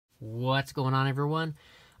What's going on, everyone?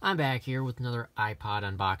 I'm back here with another iPod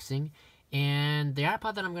unboxing, and the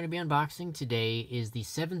iPod that I'm going to be unboxing today is the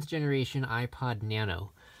 7th generation iPod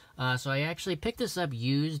Nano. So I actually picked this up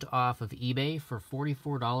used off of eBay for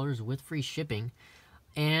 $44 with free shipping,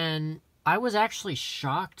 and I was actually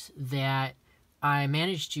shocked that I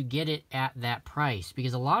managed to get it at that price,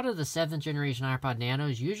 because a lot of the 7th generation iPod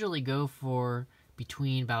Nanos usually go for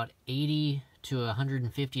between about $80 to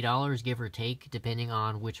 $150, give or take, depending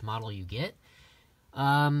on which model you get.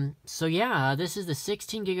 So yeah, this is the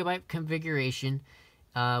 16 gigabyte configuration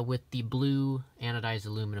with the blue anodized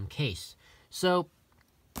aluminum case. So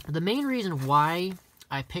the main reason why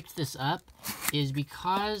I picked this up is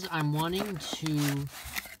because I'm wanting to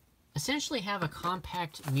essentially have a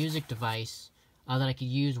compact music device that I could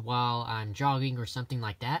use while I'm jogging or something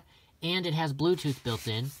like that, and it has Bluetooth built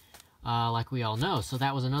in, like we all know. So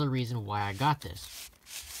that was another reason why I got this.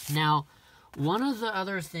 Now, one of the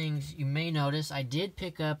other things you may notice, I did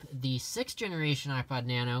pick up the 6th generation iPod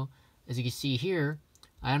Nano. As you can see here,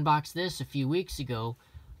 I unboxed this a few weeks ago,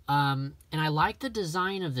 and I like the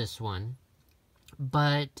design of this one,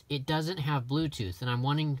 but it doesn't have Bluetooth, and I'm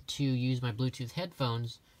wanting to use my Bluetooth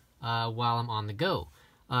headphones while I'm on the go.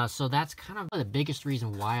 So that's kind of the biggest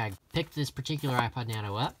reason why I picked this particular iPod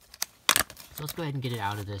Nano up. So let's go ahead and get it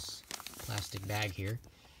out of this plastic bag here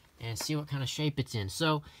and see what kind of shape it's in.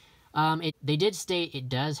 So they did state it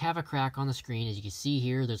does have a crack on the screen. As you can see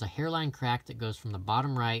here, there's a hairline crack that goes from the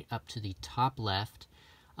bottom right up to the top left.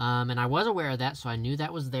 And I was aware of that, so I knew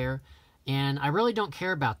that was there. And I really don't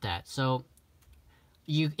care about that. So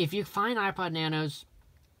if you find iPod Nanos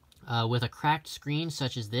with a cracked screen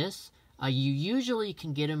such as this, you usually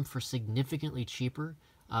can get them for significantly cheaper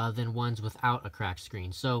than ones without a cracked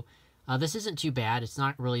screen. So this isn't too bad. It's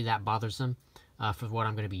not really that bothersome for what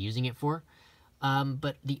I'm going to be using it for.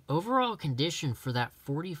 But the overall condition for that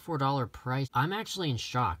 $44 price, I'm actually in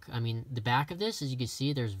shock. I mean, the back of this, as you can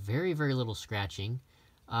see, there's very, very little scratching.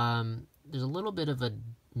 There's a little bit of a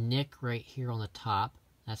nick right here on the top.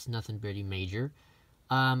 That's nothing pretty major.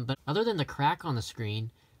 But other than the crack on the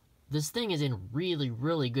screen, this thing is in really,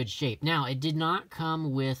 really good shape. Now, it did not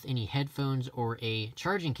come with any headphones or a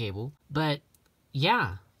charging cable, but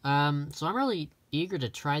yeah. So I'm really eager to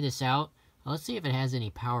try this out. Let's see if it has any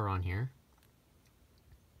power on here.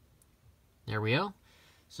 There we go.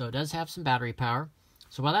 So it does have some battery power.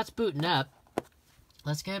 So while that's booting up,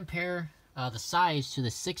 let's compare the size to the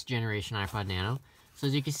 6th generation iPod Nano. So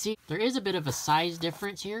as you can see, there is a bit of a size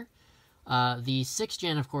difference here. The 6th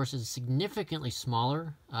gen, of course, is significantly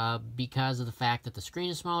smaller because of the fact that the screen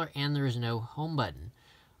is smaller and there is no home button.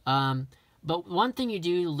 But one thing you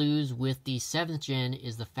do lose with the 7th gen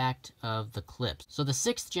is the fact of the clips. So the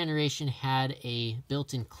 6th generation had a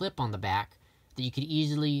built-in clip on the back that you could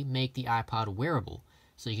easily make the iPod wearable.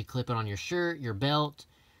 So you could clip it on your shirt, your belt,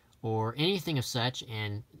 or anything of such,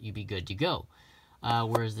 and you'd be good to go.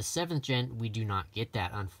 Whereas the 7th gen, we do not get that,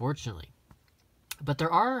 unfortunately. But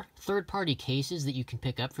there are third-party cases that you can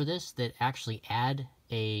pick up for this that actually add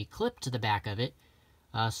a clip to the back of it.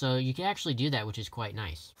 So you can actually do that, which is quite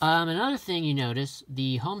nice. Another thing you notice,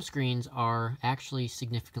 the home screens are actually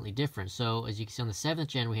significantly different. So as you can see on the 7th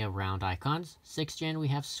gen, we have round icons. 6th gen, we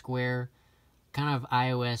have square, kind of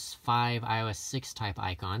iOS 5, iOS 6 type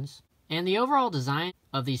icons. And the overall design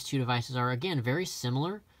of these two devices are, again, very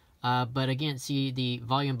similar. But again, see, the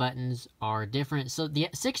volume buttons are different. So the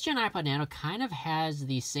 6th gen iPod Nano kind of has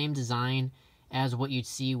the same design as what you'd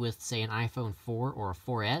see with, say, an iPhone 4 or a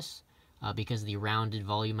 4S. Because of the rounded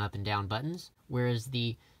volume up and down buttons, whereas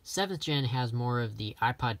the 7th gen has more of the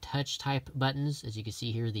iPod Touch type buttons. As you can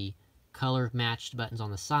see here, the color matched buttons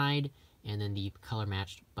on the side, and then the color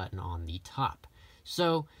matched button on the top.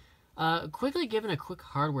 So quickly giving a quick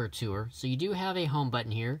hardware tour. So you do have a home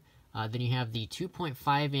button here. Then you have the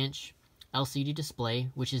 2.5 inch LCD display,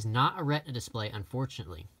 which is not a Retina display,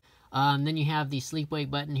 unfortunately. Then you have the sleep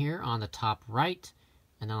wake button here on the top right,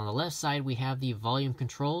 and then on the left side we have the volume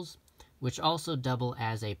controls, which also double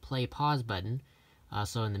as a play-pause button.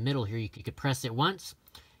 So in the middle here, you could press it once,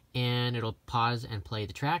 and it'll pause and play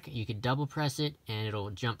the track. You could double press it, and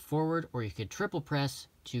it'll jump forward, or you could triple press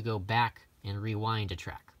to go back and rewind a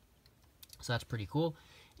track. So that's pretty cool.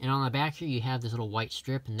 And on the back here, you have this little white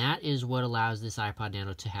strip, and that is what allows this iPod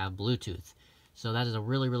Nano to have Bluetooth. So that is a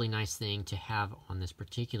really, really nice thing to have on this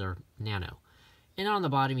particular Nano. And on the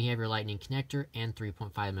bottom, you have your Lightning connector and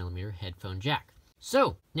 3.5mm headphone jack.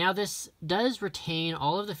 So, now this does retain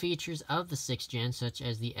all of the features of the 6th gen, such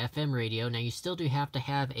as the FM radio. Now, you still do have to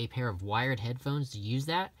have a pair of wired headphones to use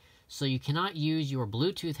that, so you cannot use your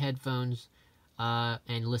Bluetooth headphones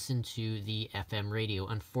and listen to the FM radio.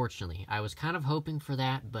 Unfortunately, I was kind of hoping for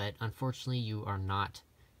that, but unfortunately you are not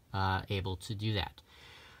able to do that.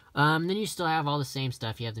 Then you still have all the same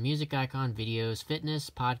stuff. You have the music icon, videos, fitness,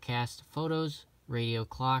 podcast, photos, radio,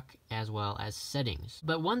 clock, as well as settings.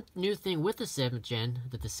 But one new thing with the 7th gen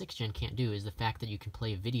that the 6th gen can't do is the fact that you can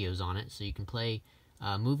play videos on it. So you can play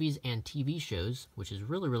movies and TV shows, which is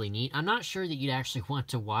really, really neat. I'm not sure that you'd actually want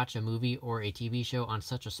to watch a movie or a TV show on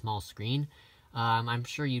such a small screen. I'm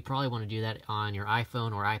sure you'd probably want to do that on your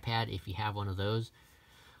iPhone or iPad if you have one of those.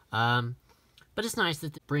 But it's nice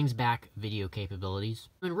that it brings back video capabilities.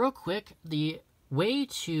 And real quick, the way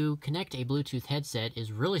to connect a Bluetooth headset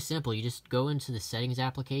is really simple. You just go into the settings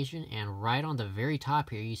application, and right on the very top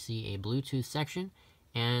here you see a Bluetooth section,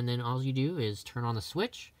 and then all you do is turn on the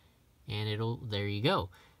switch and there you go.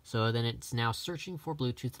 So then it's now searching for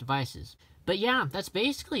Bluetooth devices. But yeah, that's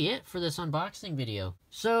basically it for this unboxing video.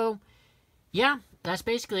 So yeah, that's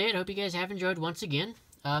basically it. Hope you guys have enjoyed once again.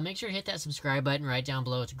 Make sure to hit that subscribe button right down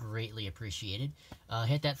below. It's greatly appreciated.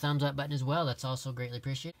 Hit that thumbs up button as well. That's also greatly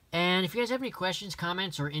appreciated. And if you guys have any questions,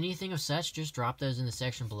 comments, or anything of such, just drop those in the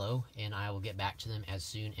section below, and I will get back to them as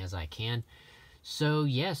soon as I can. So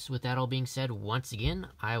yes, with that all being said, once again,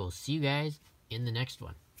 I will see you guys in the next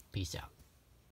one. Peace out.